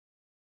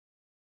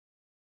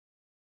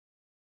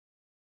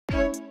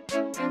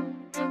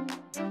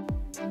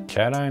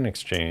Cation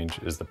exchange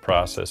is the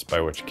process by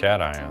which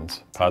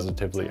cations,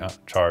 positively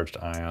charged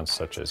ions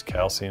such as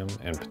calcium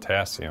and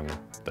potassium,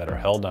 that are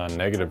held on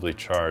negatively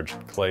charged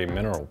clay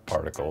mineral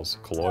particles,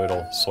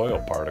 colloidal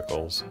soil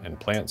particles, and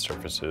plant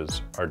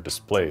surfaces, are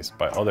displaced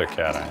by other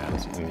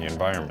cations in the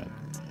environment.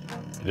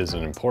 It is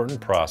an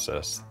important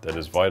process that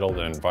is vital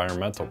to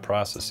environmental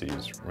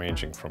processes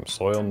ranging from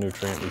soil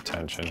nutrient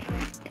retention,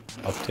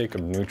 uptake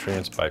of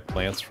nutrients by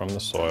plants from the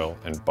soil,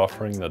 and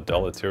buffering the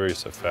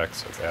deleterious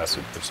effects of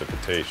acid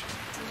precipitation.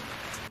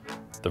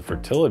 The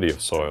fertility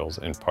of soils,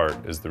 in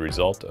part, is the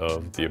result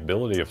of the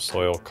ability of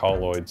soil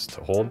colloids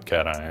to hold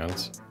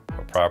cations,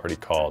 a property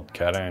called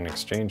cation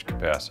exchange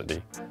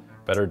capacity,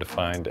 better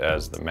defined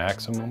as the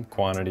maximum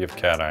quantity of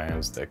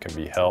cations that can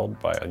be held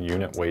by a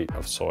unit weight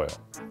of soil.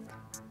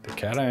 The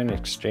cation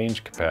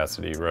exchange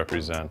capacity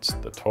represents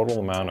the total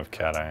amount of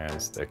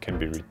cations that can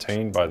be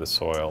retained by the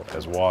soil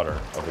as water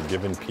of a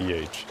given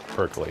pH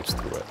percolates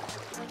through it.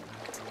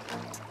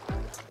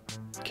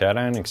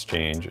 Cation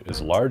exchange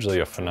is largely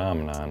a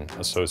phenomenon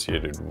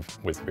associated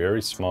with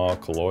very small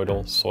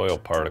colloidal soil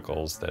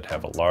particles that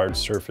have a large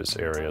surface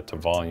area to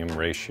volume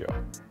ratio.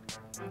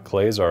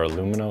 Clays are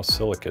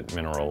aluminosilicate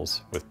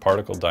minerals with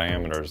particle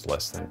diameters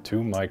less than 2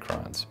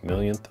 microns,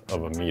 millionth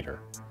of a meter.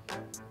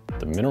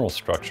 The mineral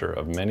structure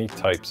of many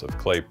types of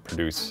clay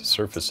produce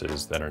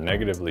surfaces that are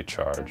negatively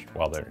charged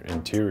while their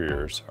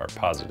interiors are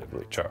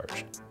positively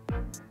charged.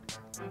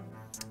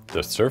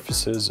 The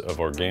surfaces of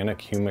organic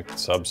humic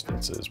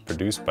substances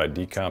produced by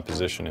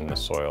decomposition in the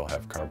soil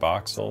have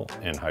carboxyl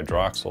and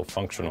hydroxyl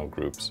functional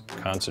groups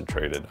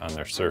concentrated on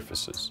their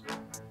surfaces.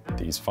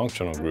 These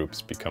functional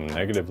groups become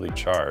negatively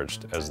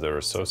charged as their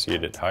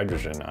associated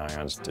hydrogen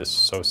ions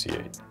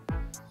dissociate.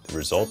 The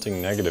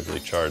resulting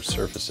negatively charged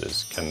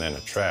surfaces can then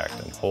attract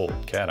and hold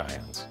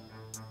cations.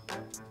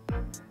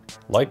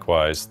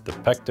 Likewise, the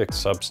pectic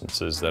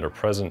substances that are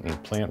present in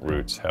plant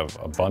roots have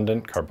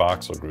abundant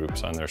carboxyl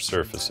groups on their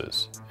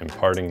surfaces,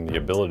 imparting the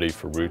ability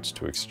for roots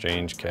to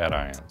exchange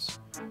cations.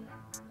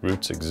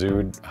 Roots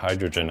exude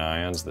hydrogen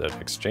ions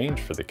that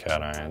exchange for the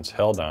cations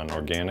held on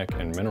organic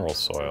and mineral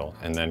soil,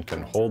 and then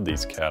can hold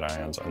these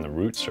cations on the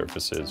root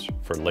surfaces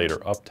for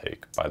later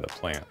uptake by the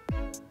plant.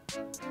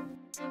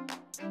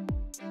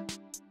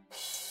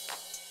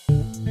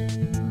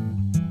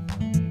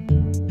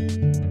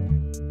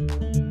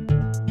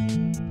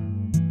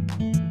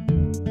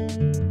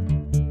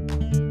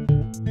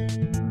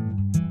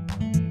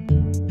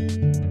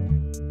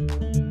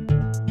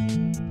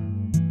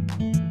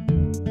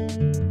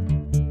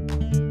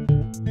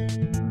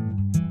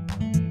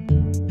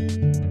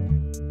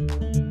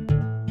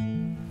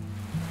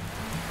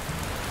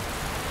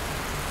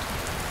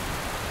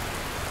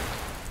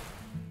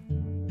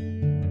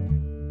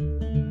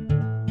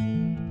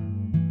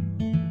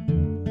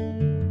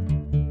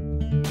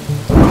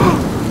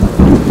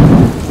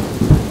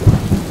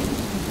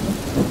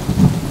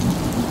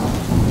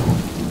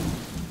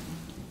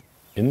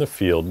 In the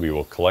field, we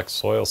will collect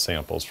soil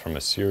samples from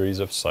a series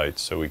of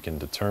sites so we can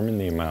determine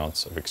the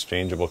amounts of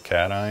exchangeable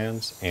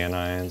cations,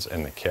 anions,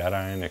 and the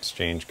cation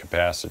exchange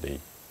capacity,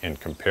 and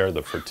compare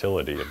the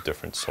fertility of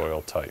different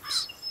soil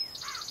types.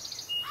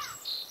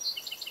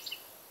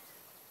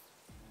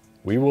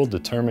 We will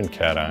determine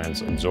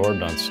cations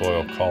absorbed on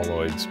soil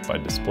colloids by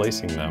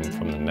displacing them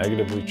from the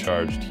negatively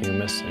charged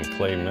humus and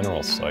clay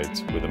mineral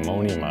sites with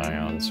ammonium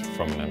ions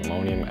from an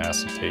ammonium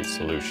acetate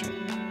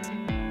solution.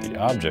 The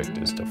object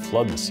is to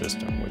flood the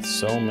system with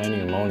so many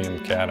ammonium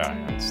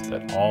cations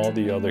that all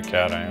the other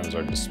cations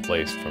are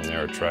displaced from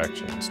their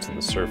attractions to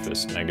the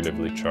surface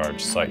negatively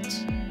charged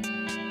sites.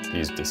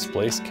 These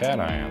displaced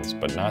cations,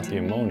 but not the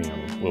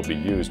ammonium, will be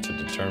used to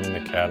determine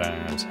the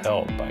cations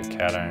held by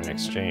cation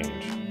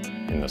exchange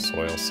in the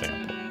soil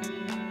sample.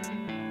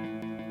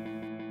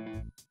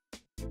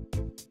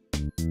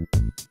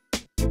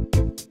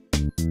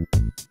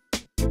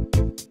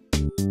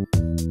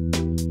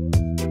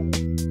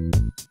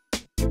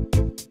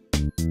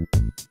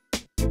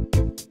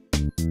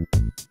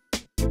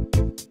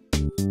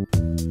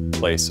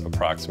 Place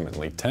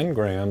approximately 10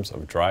 grams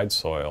of dried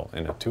soil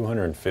in a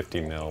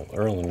 250 ml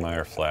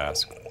Erlenmeyer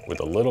flask with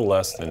a little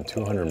less than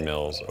 200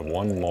 ml of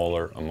 1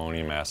 molar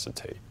ammonium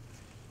acetate.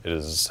 It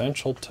is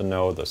essential to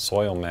know the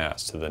soil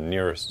mass to the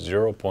nearest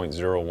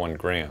 0.01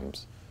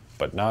 grams,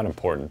 but not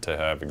important to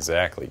have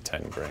exactly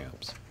 10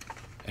 grams.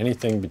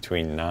 Anything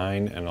between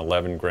 9 and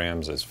 11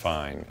 grams is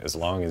fine, as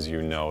long as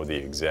you know the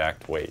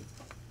exact weight.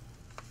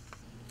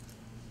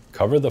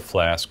 Cover the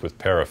flask with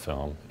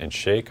parafilm and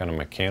shake on a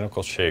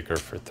mechanical shaker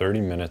for 30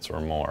 minutes or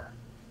more.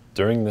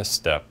 During this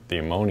step, the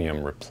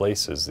ammonium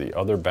replaces the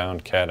other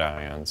bound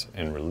cations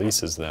and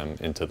releases them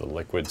into the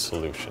liquid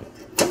solution.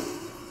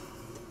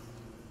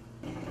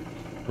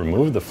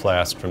 Remove the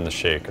flask from the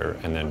shaker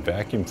and then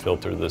vacuum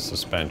filter the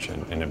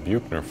suspension in a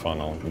Buchner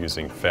funnel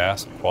using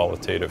fast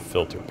qualitative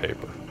filter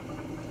paper.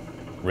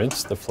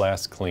 Rinse the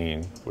flask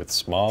clean with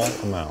small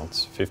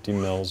amounts, 50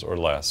 ml or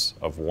less,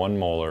 of 1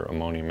 molar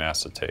ammonium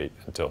acetate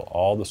until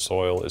all the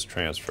soil is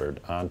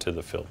transferred onto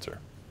the filter.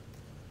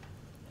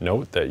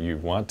 Note that you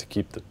want to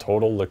keep the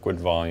total liquid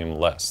volume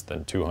less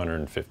than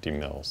 250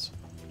 mils.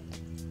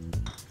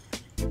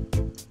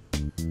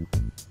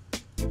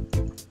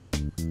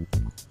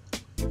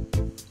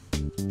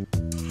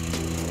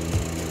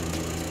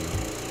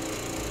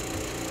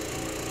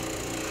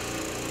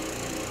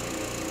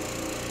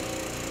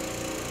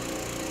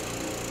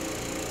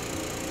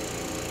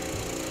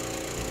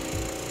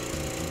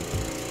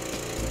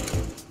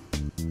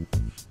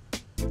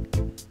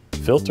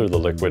 Filter the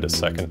liquid a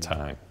second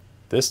time.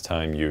 This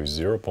time use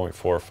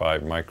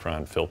 0.45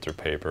 micron filter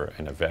paper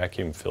and a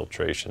vacuum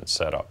filtration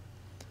setup.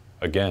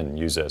 Again,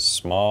 use as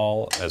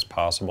small as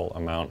possible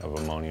amount of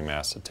ammonium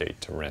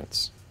acetate to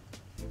rinse.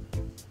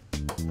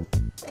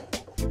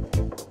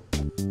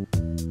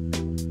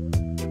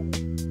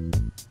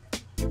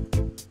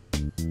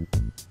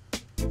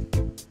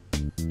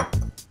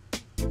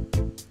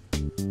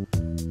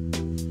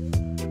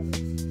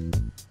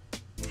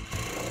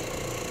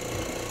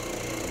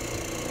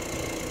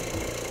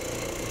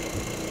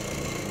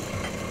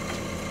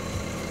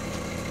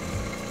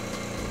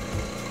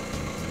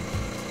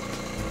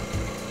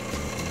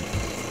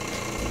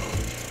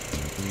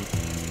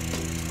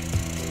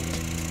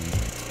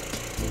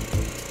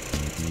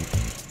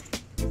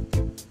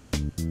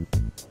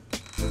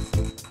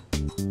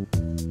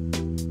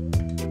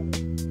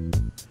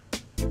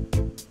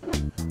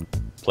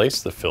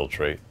 Place the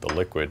filtrate, the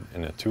liquid,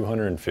 in a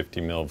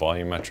 250 ml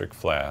volumetric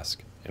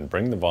flask and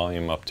bring the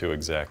volume up to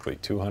exactly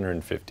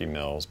 250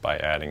 mils by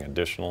adding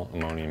additional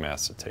ammonium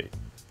acetate.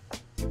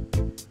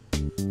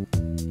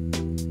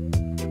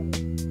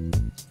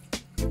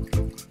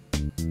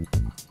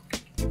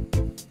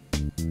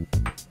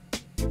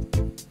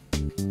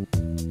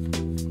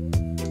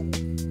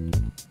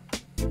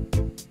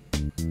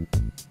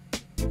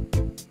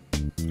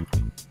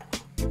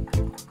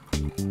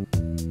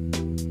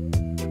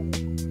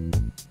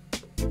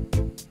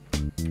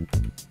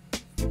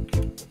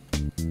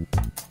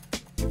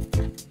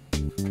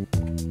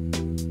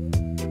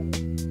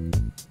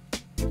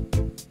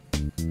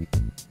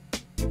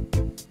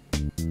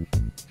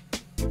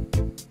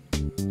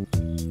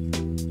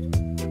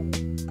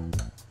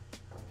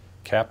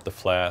 Cap the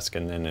flask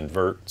and then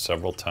invert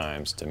several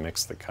times to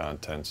mix the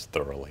contents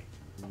thoroughly.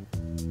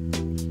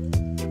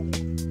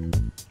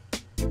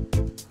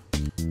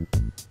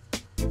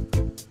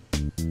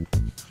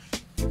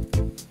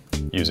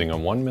 Using a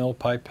 1 ml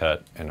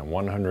pipette and a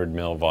 100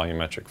 ml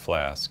volumetric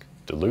flask,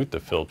 dilute the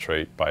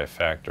filtrate by a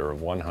factor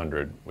of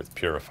 100 with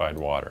purified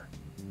water.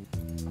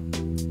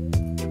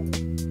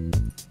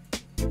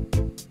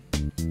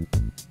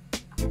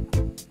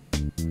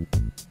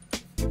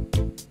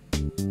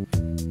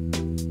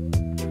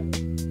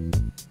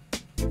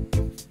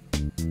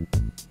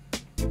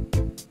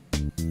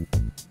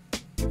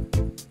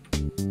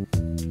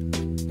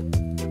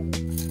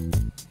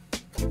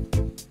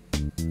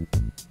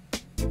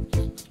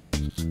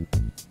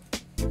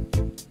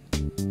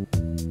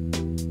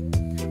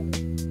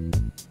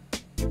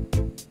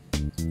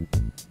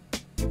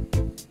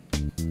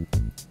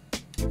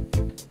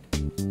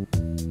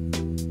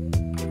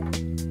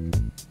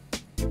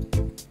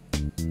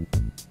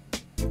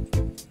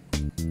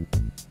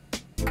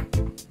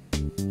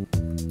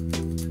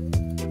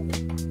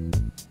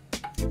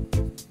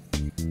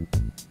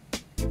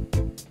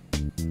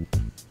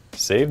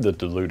 Save the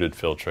diluted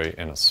filtrate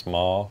in a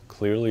small,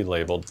 clearly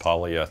labeled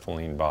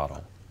polyethylene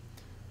bottle.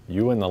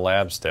 You and the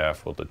lab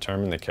staff will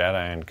determine the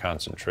cation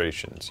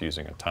concentrations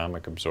using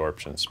atomic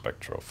absorption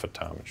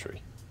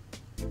spectrophotometry.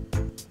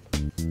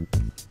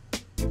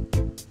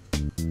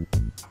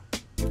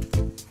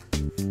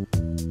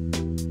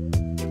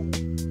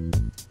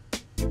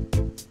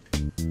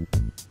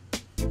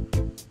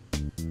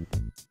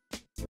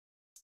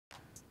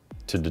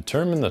 To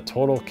determine the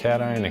total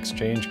cation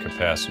exchange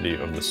capacity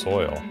of the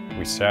soil,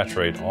 we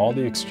saturate all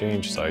the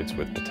exchange sites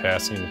with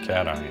potassium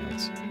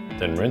cations,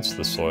 then rinse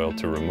the soil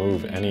to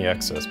remove any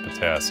excess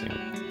potassium.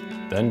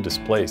 Then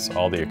displace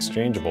all the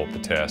exchangeable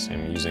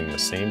potassium using the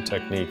same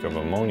technique of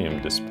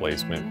ammonium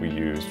displacement we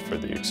used for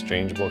the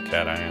exchangeable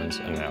cations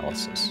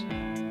analysis.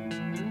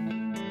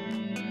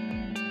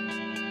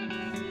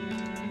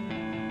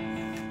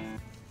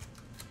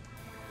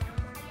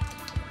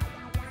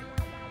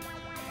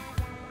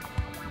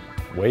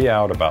 Weigh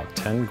out about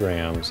 10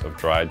 grams of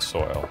dried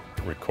soil,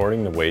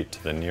 recording the weight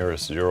to the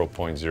nearest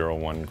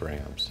 0.01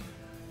 grams.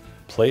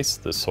 Place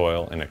the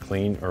soil in a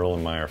clean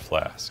Erlenmeyer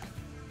flask.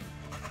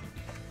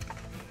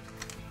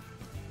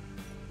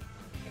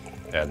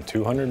 Add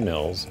 200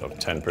 mils of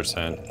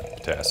 10%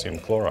 potassium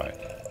chloride.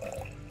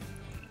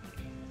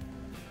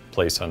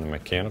 Place on the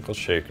mechanical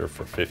shaker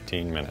for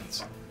 15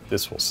 minutes.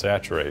 This will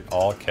saturate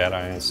all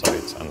cation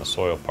sites on the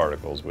soil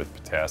particles with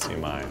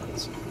potassium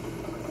ions.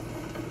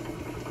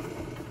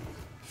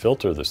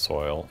 Filter the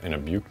soil in a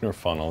Buchner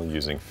funnel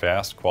using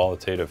fast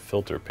qualitative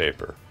filter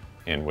paper,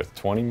 and with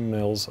 20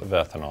 mils of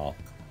ethanol,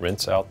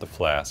 rinse out the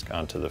flask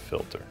onto the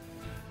filter.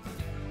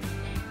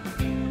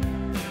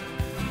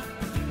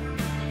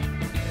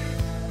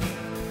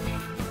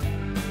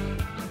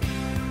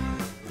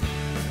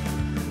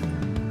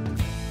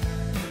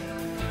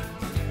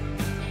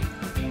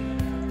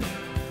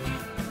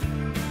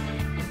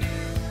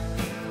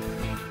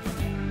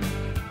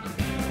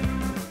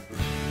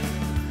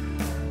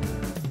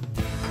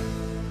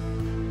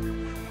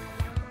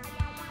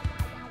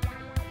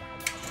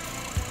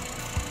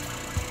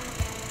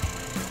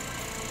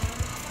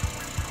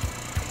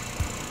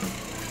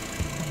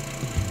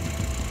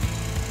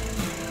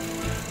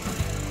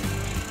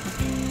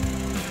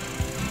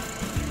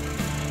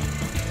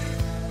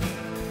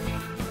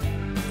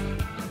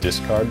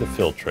 Discard the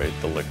filtrate,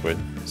 the liquid,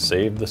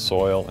 save the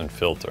soil and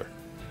filter.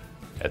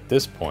 At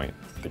this point,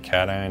 the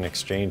cation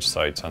exchange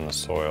sites on the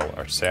soil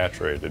are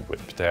saturated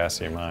with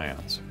potassium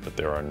ions, but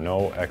there are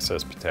no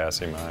excess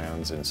potassium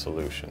ions in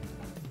solution.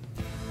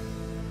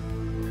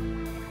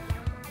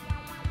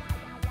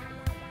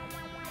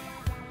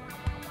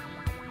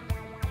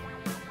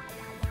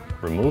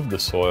 Remove the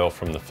soil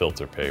from the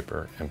filter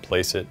paper and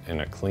place it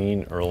in a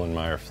clean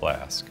Erlenmeyer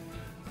flask.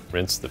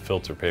 Rinse the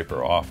filter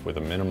paper off with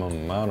a minimum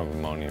amount of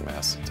ammonium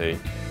acetate.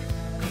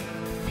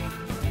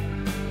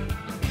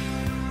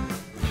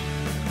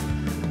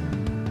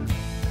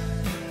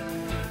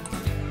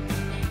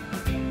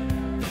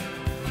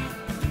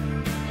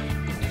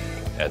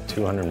 Add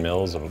 200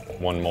 ml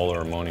of 1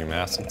 molar ammonium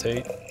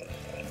acetate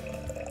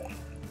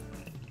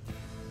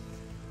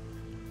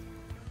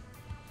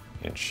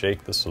and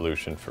shake the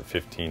solution for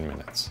 15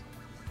 minutes.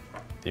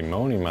 The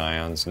ammonium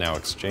ions now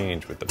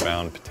exchange with the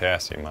bound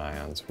potassium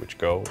ions, which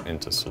go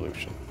into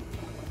solution.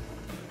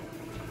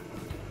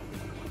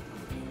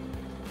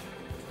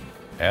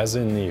 As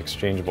in the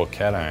exchangeable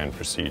cation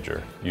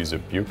procedure, use a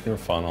Buchner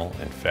funnel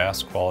and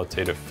fast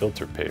qualitative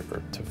filter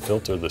paper to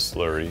filter the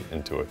slurry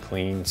into a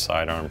clean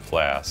sidearm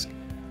flask.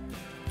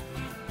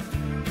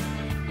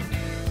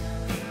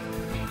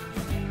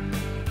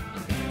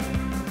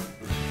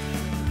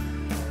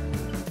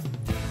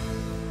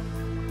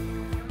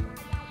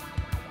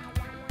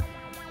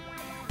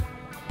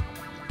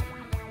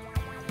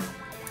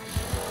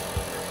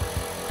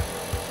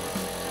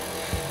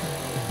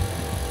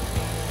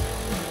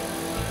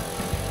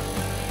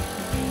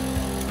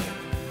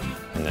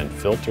 And then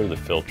filter the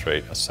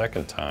filtrate a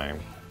second time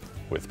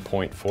with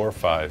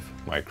 0.45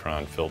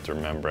 micron filter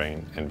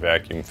membrane and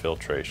vacuum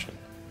filtration.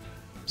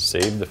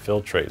 Save the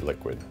filtrate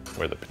liquid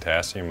where the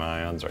potassium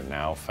ions are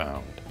now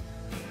found.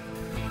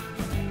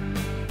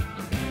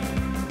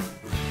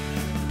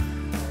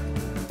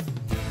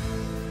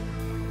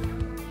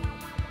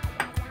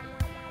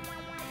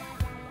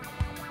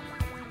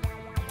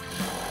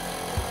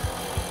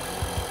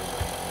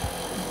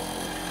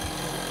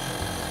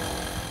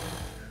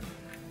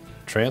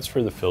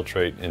 Transfer the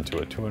filtrate into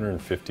a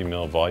 250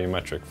 ml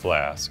volumetric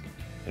flask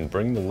and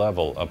bring the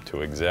level up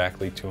to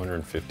exactly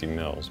 250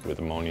 ml with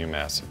ammonium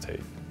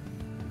acetate.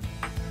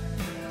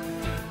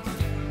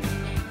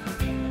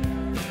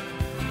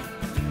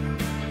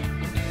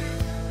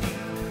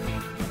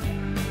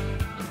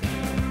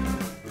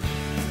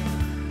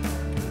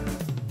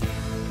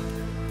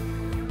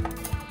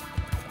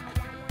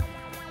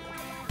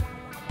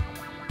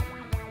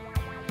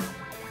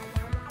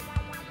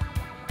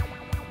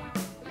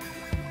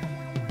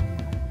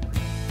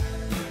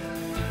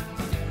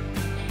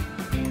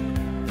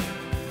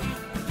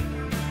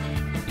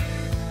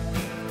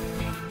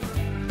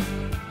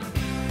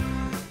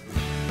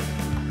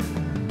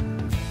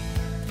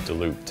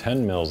 Dilute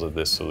 10 ml of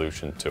this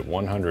solution to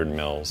 100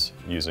 ml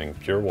using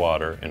pure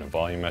water in a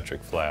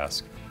volumetric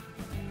flask.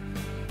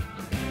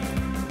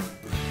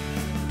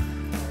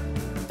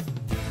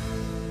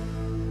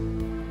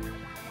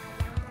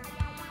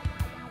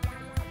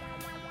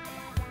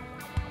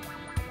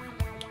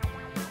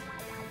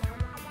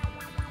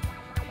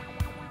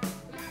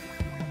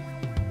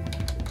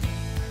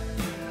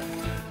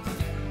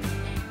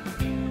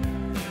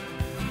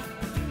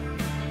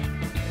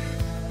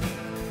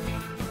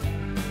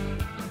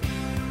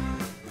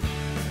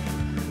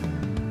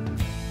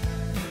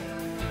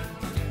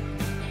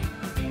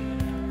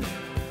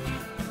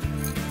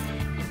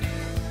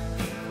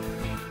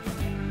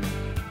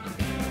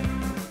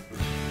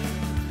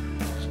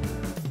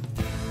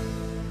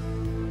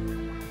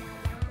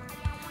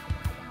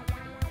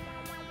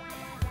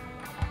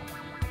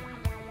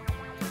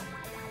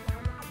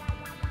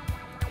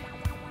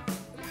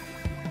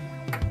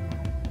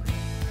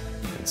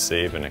 And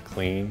save in a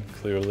clean,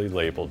 clearly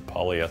labeled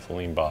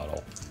polyethylene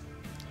bottle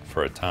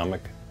for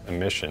atomic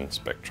emission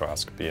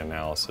spectroscopy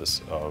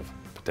analysis of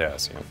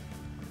potassium.